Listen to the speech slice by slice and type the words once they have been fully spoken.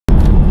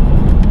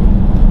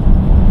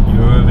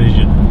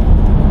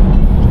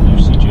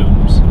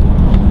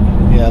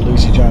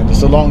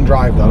long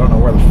drive though. I don't know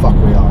where the fuck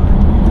we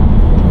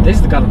are. This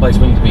is the kind of place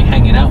we need to be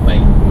hanging out,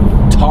 mate.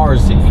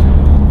 Tarzi.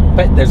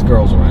 Bet there's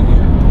girls around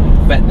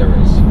here. Bet there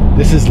is.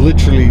 This is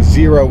literally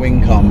zero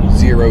income,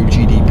 zero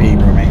GDP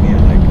Romania.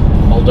 Like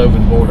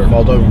Moldovan border.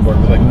 Moldovan border.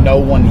 There's like no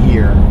one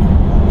here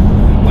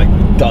like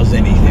does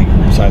anything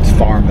besides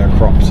farm their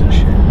crops and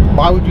shit.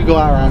 Why would we go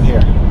out around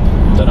here?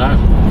 Don't know.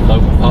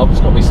 Local pub.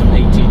 There's got to be some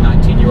 18,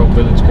 19-year-old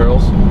village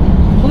girls.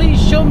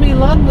 Please show me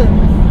London.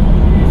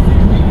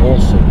 It'd be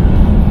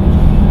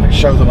awesome. Like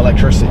show them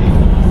electricity.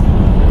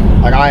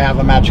 Like I have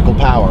a magical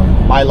power.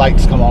 My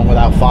lights come on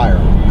without fire.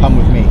 Come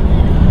with me.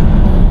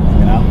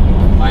 You know?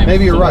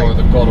 Maybe you're right.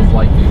 The god of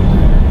lightning.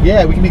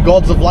 Yeah, we can be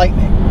gods of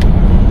lightning.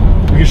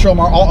 We can show them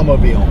our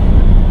automobile.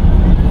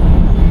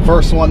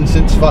 First one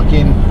since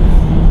fucking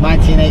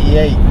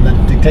 1988 and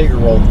the dictator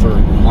rolled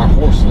through. Our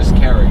horseless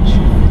carriage.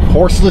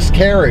 Horseless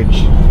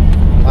carriage.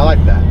 I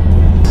like that.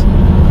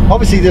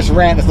 Obviously this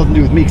rant has nothing to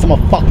do with me because I'm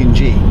a fucking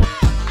G.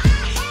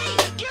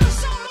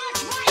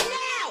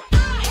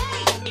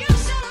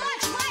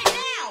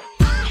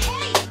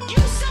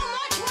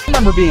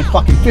 I remember being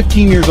fucking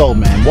 15 years old,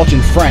 man,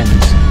 watching Friends.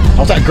 I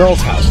was at a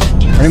girl's house.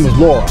 Her name was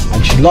Laura,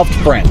 and she loved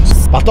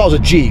Friends. I thought I was a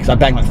G because I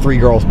banged like 3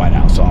 girls by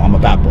now, so I'm a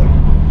bad boy.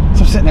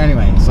 So I'm sitting there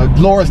anyway. So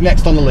Laura's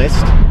next on the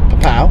list.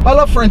 Pow. I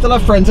love Friends, I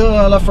love Friends,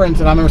 I love Friends.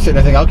 And I remember sitting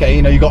there thinking, okay,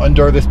 you know, you got to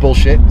endure this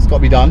bullshit. It's got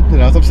to be done. You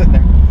know, so I'm sitting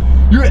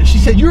there. She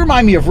said, you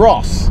remind me of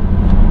Ross.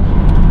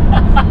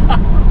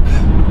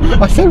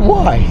 I said,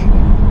 why?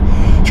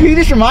 So you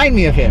just remind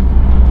me of him.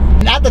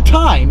 And at the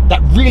time,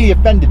 that really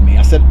offended me.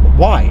 I said,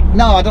 why?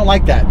 No, I don't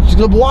like that. She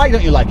said, why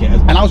don't you like it?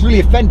 And I was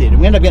really offended,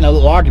 and we ended up getting a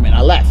little argument.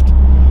 I left.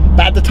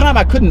 But at the time,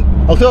 I couldn't,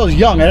 although I was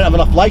young, I didn't have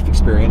enough life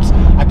experience,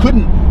 I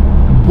couldn't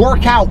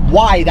work out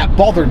why that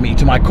bothered me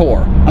to my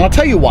core. And I'll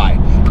tell you why.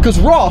 Because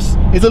Ross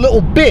is a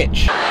little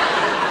bitch.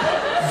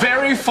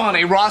 Very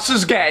funny. Ross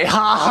is gay.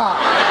 Ha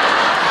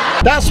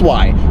ha. That's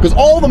why. Because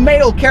all the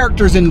male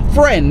characters in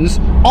Friends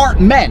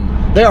aren't men.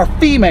 They are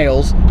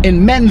females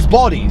in men's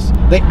bodies.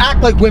 They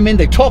act like women,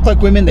 they talk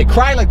like women, they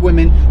cry like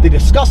women, they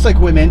discuss like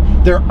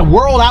women, their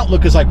world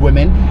outlook is like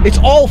women. It's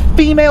all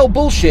female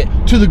bullshit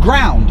to the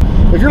ground.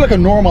 If you're like a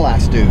normal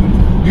ass dude,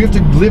 you have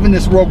to live in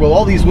this world where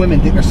all these women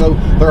think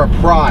they're a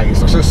prize,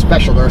 they're so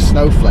special, they're a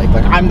snowflake.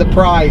 Like, I'm the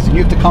prize and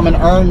you have to come and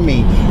earn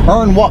me.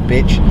 Earn what,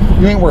 bitch?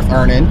 You ain't worth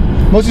earning.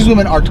 Most of these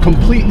women are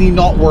completely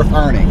not worth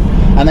earning.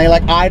 And they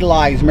like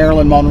idolize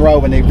Marilyn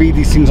Monroe and they read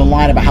these things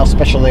online about how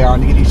special they are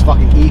and they get these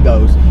fucking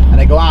egos. And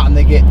they go out and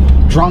they get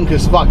drunk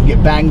as fuck and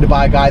get banged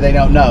by a guy they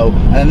don't know.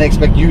 And then they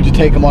expect you to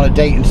take them on a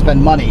date and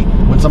spend money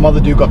when some other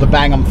dude got to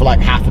bang them for like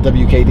half a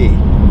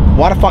WKD.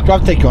 Why the fuck do I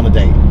have to take you on a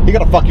date? He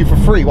gotta fuck you for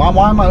free. Why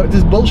am I with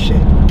this bullshit?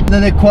 And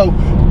then they quote,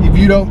 if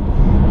you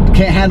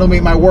can't handle me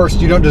at my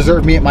worst, you don't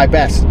deserve me at my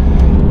best.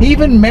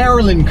 Even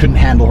Marilyn couldn't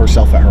handle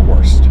herself at her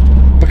worst.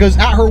 Because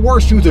at her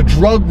worst, she was a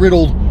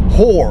drug-riddled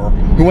whore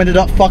who ended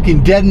up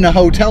fucking dead in a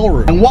hotel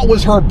room. And what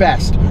was her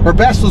best? Her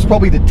best was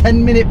probably the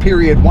 10-minute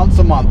period once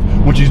a month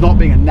when she's not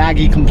being a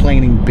naggy,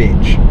 complaining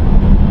bitch.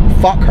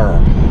 Fuck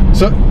her.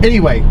 So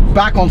anyway,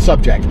 back on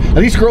subject.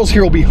 Now these girls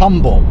here will be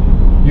humble.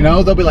 You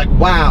know, they'll be like,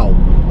 wow,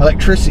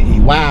 electricity,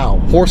 wow,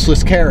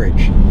 horseless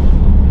carriage.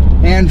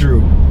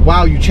 Andrew,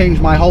 wow, you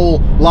changed my whole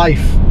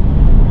life.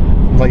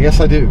 I'm like, yes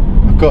I do.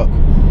 I cook.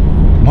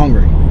 I'm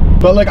hungry.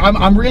 But like,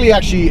 I'm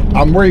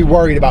really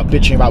worried about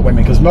bitching about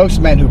women because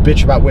most men who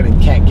bitch about women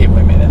can't get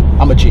women.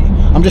 And I'm a G.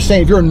 I'm just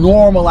saying, if you're a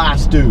normal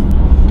ass dude,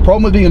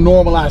 problem with being a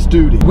normal ass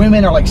dude,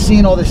 women are like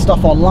seeing all this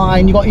stuff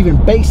online. You got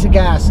even basic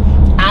ass,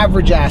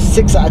 average ass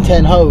 6 out of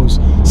 10 hoes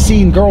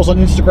seeing girls on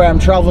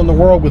Instagram traveling the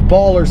world with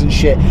ballers and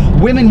shit.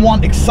 Women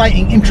want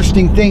exciting,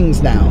 interesting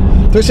things now.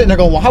 They're sitting there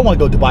going, well, I want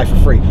to go Dubai for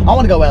free. I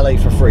want to go LA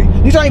for free.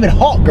 These aren't even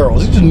hot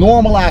girls. These are just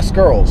normal ass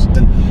girls.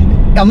 And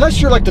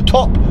unless you're like the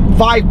top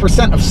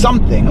 5% of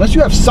something, unless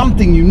you have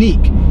something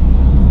unique,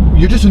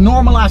 you're just a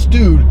normal ass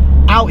dude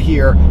out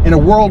here in a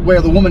world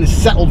where the woman is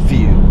settled for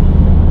you.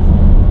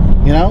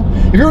 You know?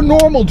 If you're a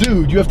normal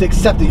dude, you have to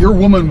accept that your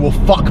woman will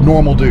fuck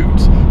normal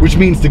dudes, which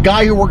means the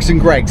guy who works in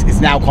Greg's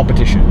is now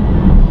competition.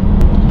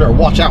 You better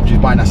watch out when she's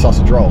buying that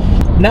sausage roll.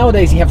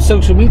 Nowadays you have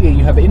social media,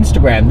 you have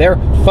Instagram. They're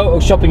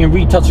photoshopping and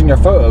retouching their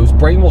photos,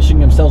 brainwashing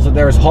themselves that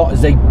they're as hot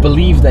as they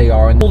believe they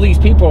are, and all these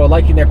people are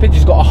liking their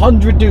pictures. Got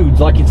 100 dudes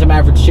liking some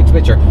average chick's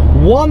picture.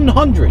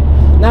 100.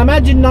 Now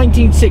imagine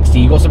 1960,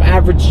 you got some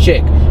average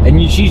chick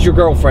and she's your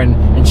girlfriend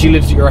and she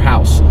lives at your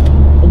house.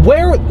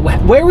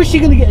 Where is she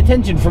going to get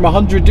attention from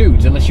 100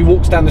 dudes unless she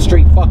walks down the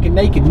street fucking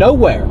naked?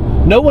 Nowhere.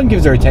 No one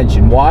gives her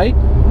attention. Why?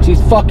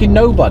 She's fucking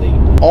nobody.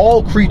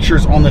 All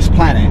creatures on this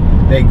planet,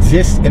 they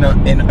exist in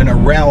a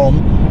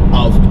realm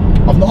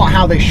of not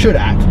how they should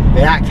act.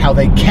 They act how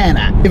they can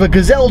act. If a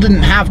gazelle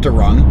didn't have to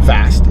run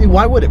fast,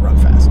 why would it run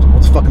fast?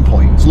 What's the fucking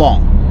point? It's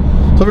long.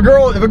 So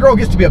if a girl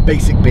gets to be a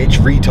basic bitch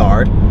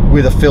retard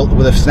with a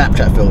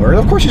Snapchat filter,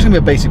 of course she's gonna be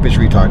a basic bitch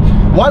retard.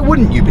 Why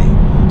wouldn't you be?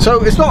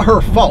 So it's not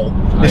her fault.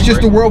 It's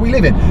just the world we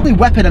live in. The only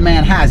weapon a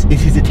man has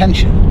is his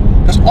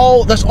attention. That's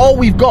all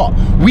we've got.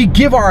 We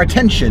give our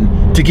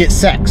attention to get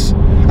sex.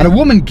 And a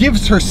woman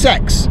gives her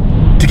sex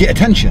to get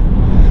attention.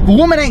 If a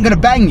woman ain't gonna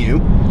bang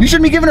you, you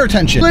shouldn't be giving her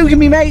attention. We can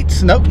be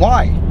mates. No,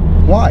 why?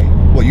 Why?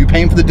 What, you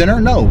paying for the dinner?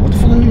 No. What the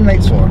fuck are you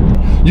mates for?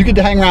 You get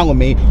to hang around with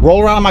me,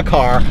 roll around in my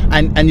car,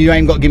 and you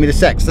ain't got to give me the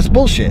sex. That's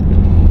bullshit.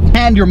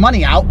 Hand your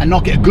money out and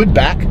not get a good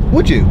back,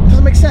 would you?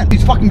 Doesn't make sense.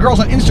 These fucking girls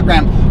on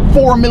Instagram,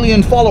 4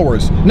 million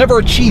followers, never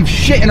achieved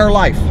shit in her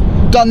life,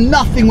 done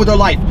nothing with her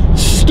life,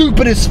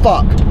 stupid as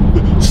fuck,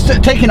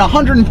 taking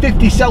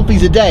 150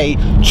 selfies a day,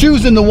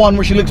 choosing the one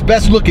where she looks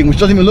best looking, which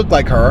doesn't even look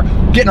like her,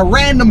 getting a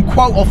random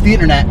quote off the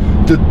internet,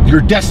 your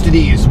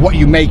destiny is what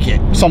you make it,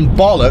 some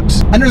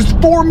bollocks, and there's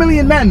 4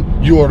 million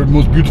men, you are the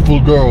most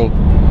beautiful girl.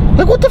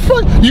 Like, what the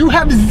fuck? You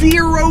have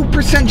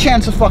 0%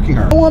 chance of fucking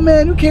her. I want a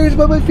man who cares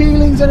about my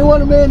feelings, and I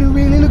want a man who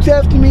really looks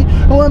after me.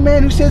 I want a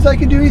man who says I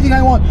can do anything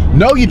I want.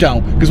 No, you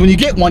don't, because when you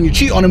get one, you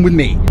cheat on him with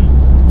me.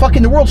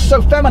 Fucking the world's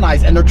so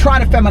feminized, and they're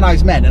trying to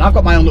feminize men, and I've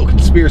got my own little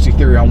conspiracy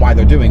theory on why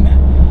they're doing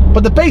that.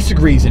 But the basic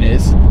reason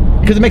is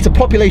because it makes a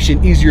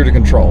population easier to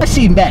control. I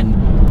see men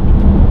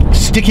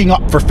sticking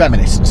up for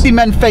feminists. I see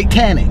men fake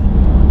tanning.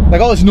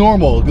 Like, oh, it's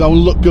normal, I don't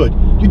look good.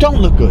 You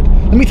don't look good.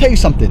 Let me tell you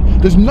something.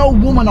 There's no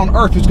woman on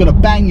earth who's gonna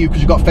bang you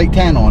because you got fake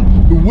tan on,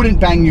 who wouldn't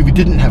bang you if you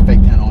didn't have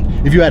fake tan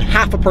on, if you had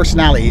half a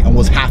personality and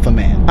was half a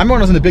man. I remember when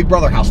I was in the Big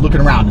Brother house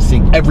looking around and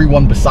seeing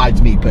everyone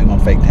besides me putting on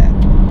fake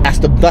tan.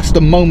 That's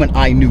the moment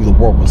I knew the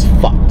world was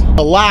fucked.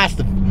 The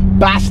last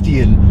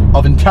bastion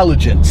of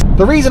intelligence.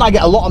 The reason I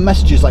get a lot of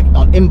messages like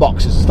on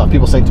inboxes and stuff,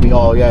 people saying to me,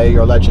 oh yeah,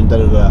 you're a legend, da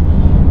da da,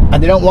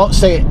 and they won't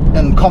say it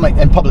in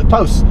public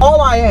posts.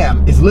 All I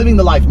am is living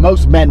the life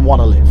most men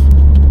want to live.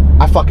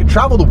 I fucking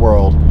travel the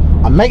world,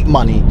 I make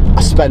money,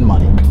 I spend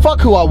money.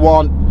 Fuck who I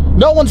want,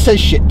 no one says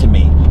shit to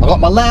me. I got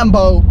my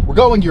Lambo, we're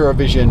going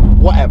Eurovision,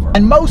 whatever.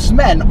 And most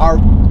men are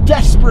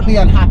desperately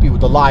unhappy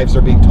with the lives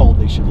they're being told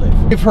they should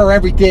live. Give her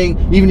everything,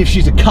 even if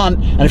she's a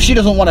cunt, and if she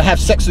doesn't want to have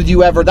sex with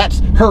you ever, that's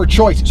her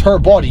choice, it's her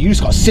body. You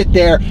just gotta sit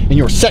there in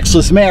your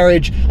sexless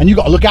marriage, and you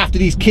gotta look after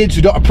these kids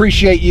who don't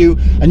appreciate you,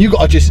 and you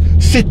gotta just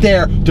sit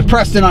there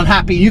depressed and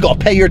unhappy, and you gotta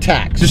pay your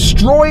tax.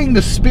 Destroying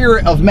the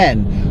spirit of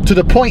men to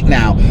the point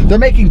now, they're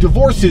making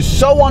divorces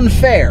so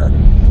unfair,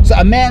 so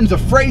a man's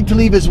afraid to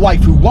leave his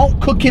wife who won't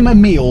cook him a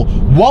meal,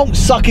 won't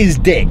suck his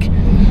dick,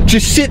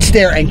 just sits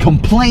there and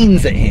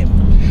complains at him.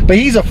 But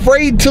he's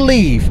afraid to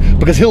leave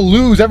because he'll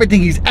lose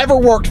everything he's ever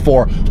worked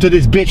for to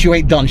this bitch who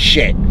ain't done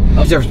shit. He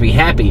deserves to be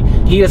happy.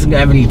 He doesn't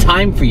have any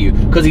time for you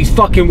because he's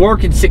fucking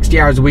working 60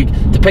 hours a week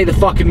to pay the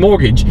fucking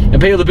mortgage and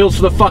pay all the bills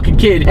for the fucking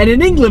kid. And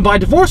in England, by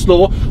divorce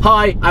law,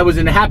 hi, I was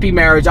in a happy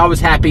marriage, I was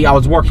happy, I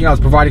was working, I was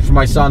providing for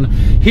my son.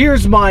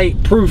 Here's my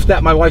proof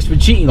that my wife's been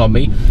cheating on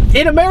me.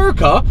 In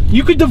America,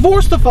 you could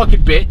divorce the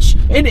fucking bitch.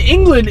 In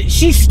England,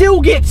 she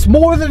still gets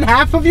more than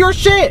half of your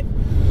shit.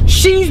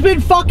 She's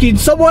been fucking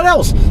someone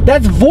else.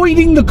 That's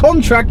voiding the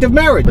contract of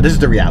marriage. But this is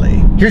the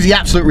reality. Here's the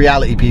absolute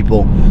reality,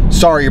 people.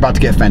 Sorry you're about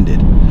to get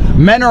offended.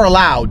 Men are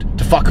allowed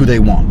to fuck who they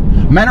want.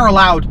 Men are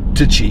allowed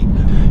to cheat.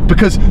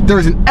 Because there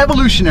is an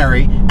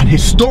evolutionary and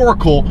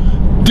historical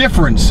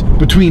difference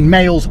between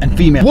males and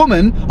females.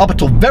 Women, up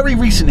until very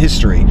recent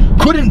history,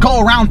 couldn't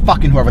go around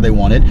fucking whoever they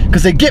wanted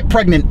because they get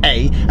pregnant,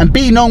 A, and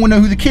B, no one would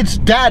know who the kid's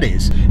dad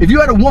is. If you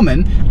had a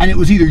woman and it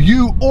was either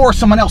you or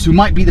someone else who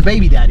might be the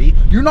baby daddy,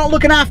 you're not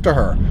looking after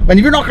her. And if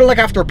you're not gonna look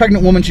after a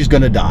pregnant woman, she's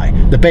gonna die.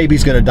 The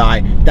baby's gonna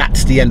die.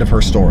 That's the end of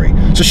her story.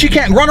 So she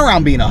can't run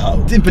around being a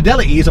hoe.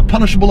 Infidelity is a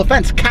punishable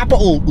offense,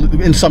 capital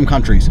in some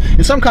countries.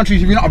 In some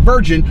countries, if you're not a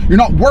virgin, you're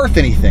not worth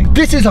anything.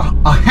 This is a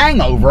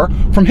hangover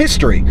from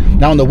history.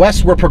 Now in the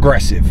West, we're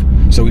progressive.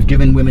 So we've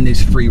given women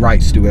these free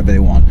rights to do whatever they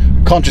want.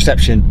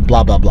 Contraception,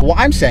 blah, blah, blah. What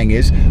I'm saying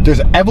is there's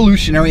an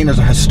evolutionary and there's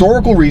a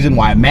historical reason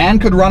why a man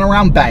could run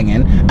around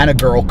banging and a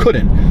girl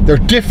couldn't. They're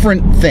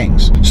different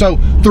things. So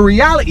the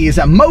reality is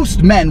that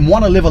most men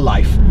want to live a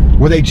life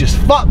where they just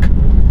fuck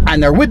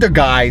and they're with their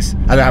guys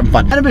and they're having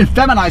fun. And have been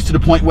feminized to the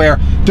point where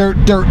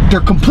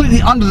they're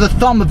completely under the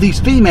thumb of these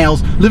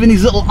females, living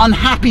these little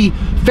unhappy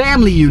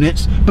family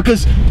units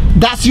because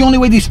that's the only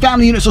way these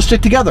family units will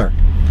stick together.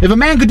 If a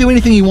man could do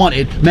anything he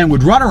wanted, men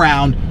would run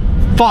around,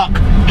 fuck,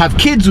 have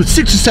kids with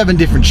 6 or 7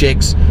 different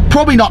chicks,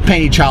 probably not pay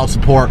any child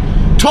support,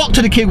 talk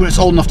to the kid when it's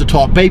old enough to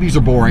talk, babies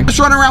are boring, just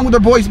run around with their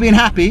boys being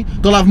happy,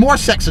 they'll have more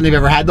sex than they've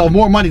ever had, they'll have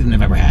more money than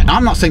they've ever had. Now,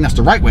 I'm not saying that's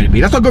the right way to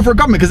be, that's not good for a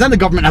government, because then the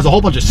government has a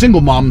whole bunch of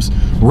single moms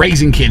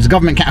raising kids, the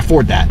government can't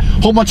afford that.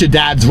 Whole bunch of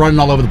dads running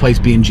all over the place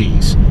being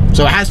G's.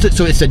 So it has to,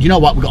 so it said, you know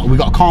what, we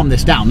got to calm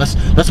this down.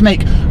 Let's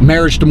make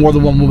marriage to more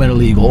than one woman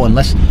illegal, and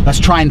let's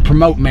try and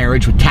promote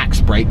marriage with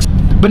tax breaks.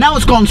 But now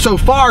it's gone so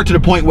far to the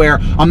point where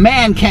a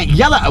man can't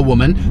yell at a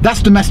woman.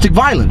 That's domestic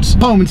violence.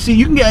 Home and see,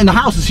 you can get in the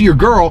house and see your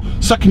girl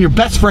sucking your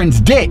best friend's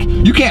dick.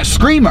 You can't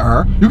scream at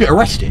her, you get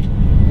arrested.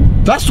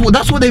 That's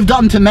what they've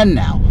done to men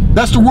now.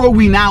 That's the world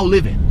we now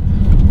live in.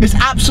 It's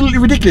absolutely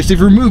ridiculous.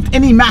 They've removed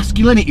any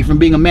masculinity from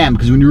being a man,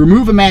 because when you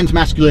remove a man's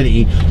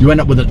masculinity, you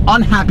end up with an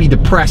unhappy,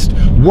 depressed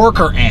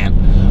worker ant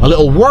A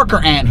little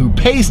worker ant who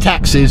pays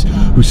taxes,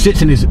 who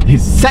sits in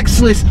his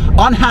sexless,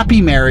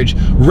 unhappy marriage,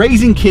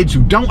 raising kids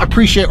who don't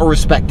appreciate or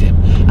respect him.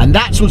 And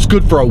that's what's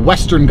good for a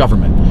Western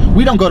government.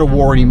 We don't go to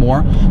war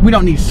anymore. We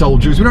don't need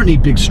soldiers. We don't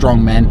need big,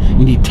 strong men.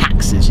 You need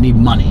taxes. You need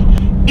money.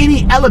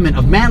 Any element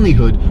of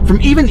manlyhood,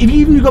 from even if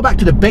you go back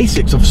to the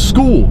basics of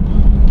school,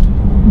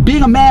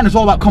 being a man is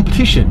all about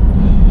competition.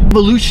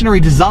 Evolutionary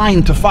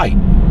design to fight.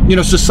 You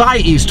know,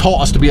 society's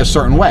taught us to be a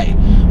certain way.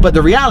 But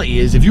the reality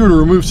is, if you were to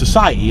remove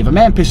society, if a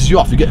man pisses you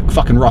off, you get a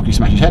fucking rock, you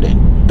smash his head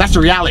in. That's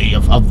the reality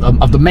of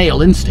the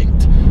male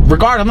instinct.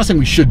 Regardless, I'm not saying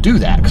we should do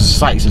that, because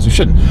society says we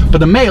shouldn't. But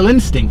the male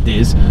instinct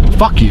is,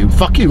 fuck you,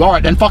 all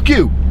right then, fuck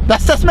you.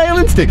 That's male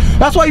instinct.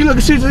 That's why you look,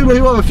 as soon as you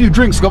have a few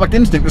drinks, go back to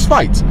instinct, there's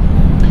fights.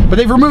 But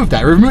they've removed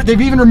that.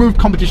 They've even removed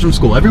competition from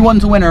school.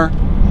 Everyone's a winner.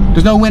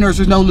 There's no winners,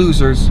 there's no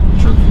losers.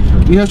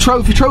 You know,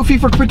 trophy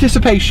for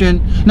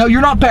participation. No,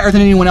 you're not better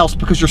than anyone else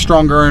because you're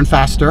stronger and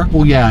faster.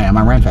 Well, yeah, I am.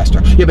 I ran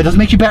faster. Yeah, but it doesn't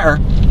make you better.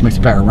 It makes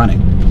you better running.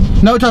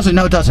 No, it doesn't.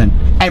 No, it doesn't.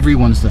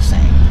 Everyone's the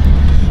same.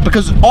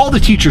 Because all the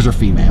teachers are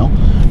female,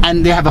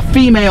 and they have a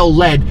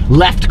female-led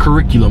left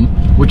curriculum,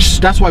 which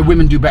that's why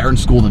women do better in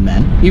school than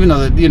men. Even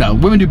though, you know,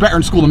 women do better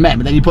in school than men,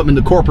 but then you put them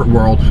in the corporate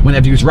world when they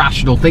have to use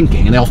rational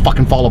thinking, and they all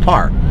fucking fall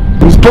apart.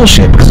 It's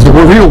bullshit, because the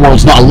real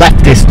world's not a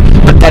leftist,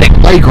 pathetic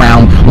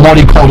playground,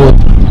 mollycoddle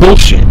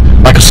bullshit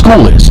like a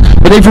school is.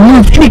 But they've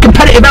removed any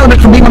competitive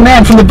element from being a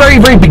man from the very,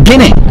 very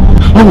beginning.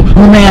 Oh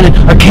man,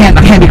 I can't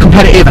be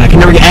competitive, and I can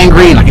never get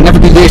angry, and I can never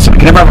do this, and I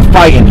can never have a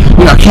fight, and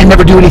you know, I can't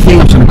never do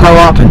anything. I'm just gonna grow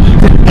up,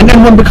 and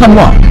then one become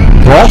what?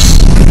 Boss?